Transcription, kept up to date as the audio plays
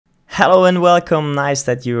Hello and welcome, nice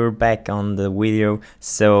that you're back on the video.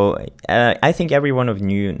 So I think every one of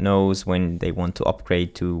you knows when they want to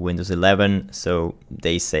upgrade to Windows 11, so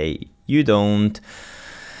they say you don't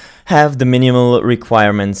have the minimal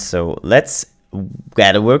requirements, so let's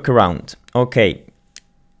get a workaround. Okay,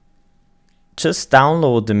 just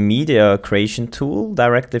download the media creation tool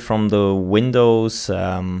directly from the Windows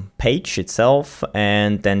page itself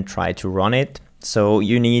and then try to run it. So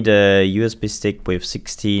you need a USB stick with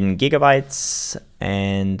 16 gigabytes,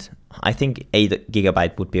 and I think 8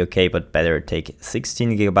 gigabyte would be okay, but better take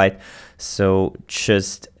 16 gigabyte. So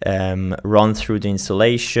just run through the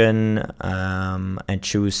installation and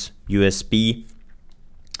choose USB.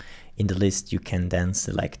 In the list you can then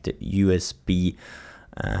select the USB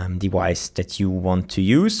device that you want to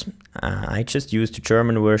use. I just used the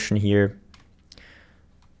German version here.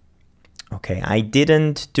 Okay, I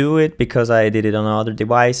didn't do it because I did it on another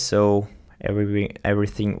device, so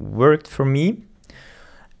everything worked for me.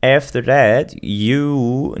 After that,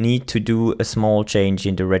 you need to do a small change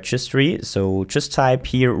in the registry, so just type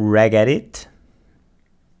here regedit.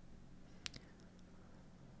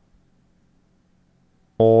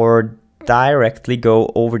 Or directly go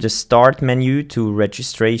over the start menu to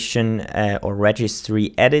registration or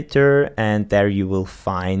registry editor, and there you will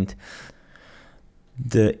find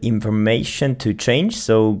the information to change.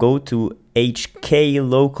 So go to HK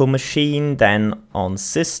local machine, then on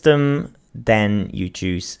system, then you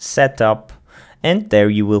choose setup, and there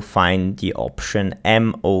you will find the option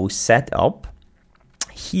MoSetup.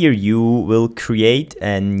 Here you will create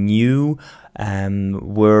a new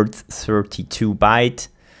word 32 byte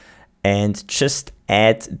and just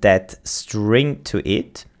add that string to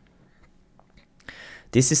it.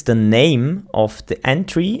 This is the name of the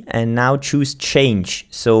entry, and now choose change.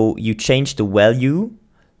 So you change the value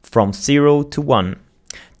from 0 to 1.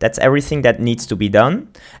 That's everything that needs to be done.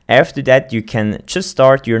 After that, you can just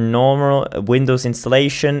start your normal Windows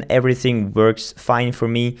installation. Everything works fine for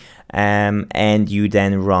me, and you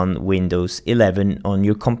then run Windows 11 on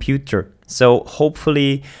your computer. So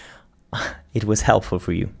hopefully it was helpful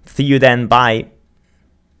for you. See you then, bye.